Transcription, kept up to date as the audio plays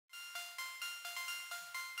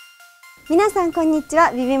皆さんこんにち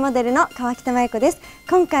は。ViViモデルの河北麻友子です。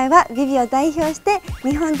今回はViViを代表して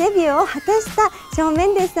日本デビューを果たしたショーン・メ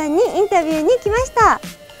ンデスさんにインタビューに来ました。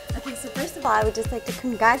Okay, so first of all, I would just like to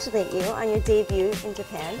congratulate you on your debut in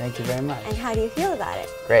Japan. Thank you very much. And how do you feel about it?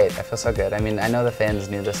 Great, I feel so good. I mean, I know the fans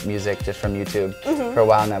knew this music just from YouTube for a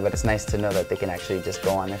while now, but it's nice to know that they can actually just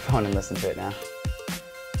go on their phone and listen to it now.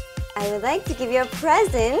 I would like to give you a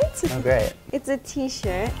present. Oh, great. It's a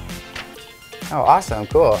t-shirt. Oh, awesome,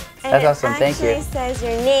 cool. That's awesome, thank you. It actually says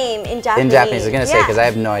your name in Japanese. In Japanese, I was going to say, because I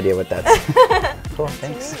have no idea what that's. Cool,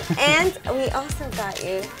 thanks. And we also got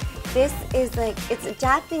you, this is like, it's a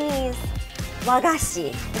Japanese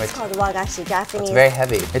wagashi. It's called wagashi, Japanese. It's very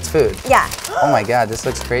heavy. It's food. Yeah. Oh my god, this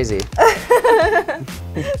looks crazy.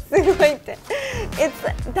 It's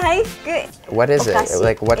daifuku. What is it? Okashi.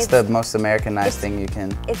 Like, what's the most Americanized thing you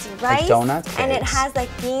can... It's rice, like donuts, and it has like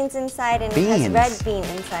beans inside, and beans. it has red bean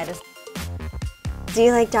inside. Do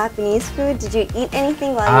you like Japanese food? Did you eat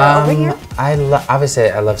anything while you were over here? Obviously,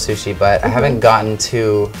 I love sushi, but I haven't gotten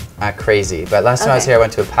too crazy. But last time I was here, I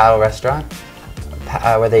went to a paddle restaurant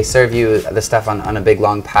where they serve you the stuff on a big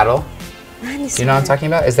long paddle. Do you know what I'm talking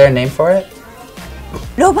about? Is there a name for it?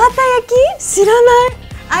 Robatayaki? 知らない.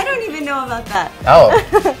 I don't even know about that. Oh,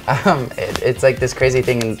 it's like this crazy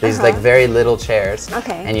thing in these like very little chairs.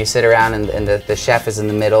 Okay. And you sit around and the chef is in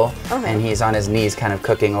the middle and he's on his knees kind of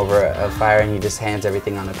cooking over a fire and he just hands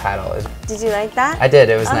everything on a paddle. Did you like that? I did,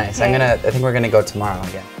 it was nice. Okay. I think we're gonna go tomorrow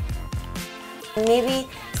again. Maybe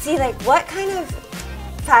see like what kind of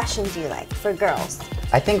fashion do you like for girls?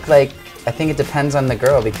 I think it depends on the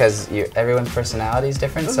girl because everyone's personality is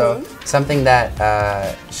different. So something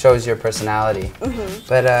that shows your personality.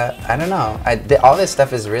 But I don't know. All this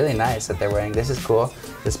stuff is really nice that they're wearing. This is cool.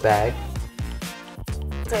 This bag.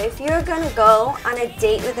 So if you were gonna go on a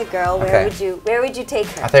date with a girl, where would you take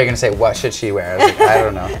her? I thought you were gonna say what should she wear. I was like, I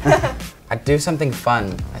don't know. I'd do something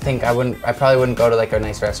fun. I think I probably wouldn't go to like a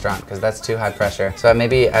nice restaurant because that's too high pressure. So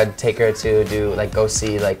maybe I'd take her to go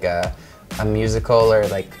see like a musical or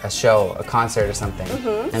like a show, a concert or something.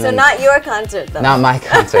 So not your concert though? Not my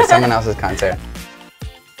concert, someone else's concert.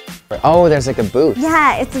 Oh, there's like a booth.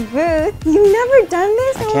 Yeah, it's a booth. You've never done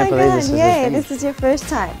this? I can't believe this is a thing. This is your first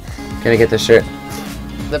time. Gotta get the shirt.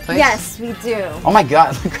 The place? Yes, we do. Oh my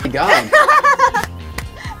god, look my god.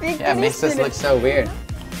 Yeah, it makes us look so weird.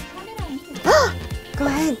 Go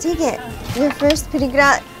ahead, take it. Your first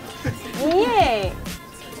pirigra. Yay!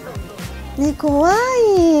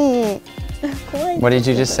 What did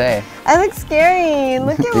you just say? I look scary.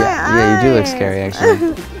 Look at my eyes. Yeah, you do look scary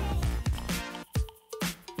actually.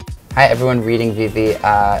 Hi everyone reading ViVi.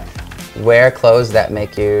 Wear clothes that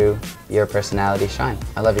make your personality shine.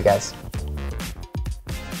 I love you guys.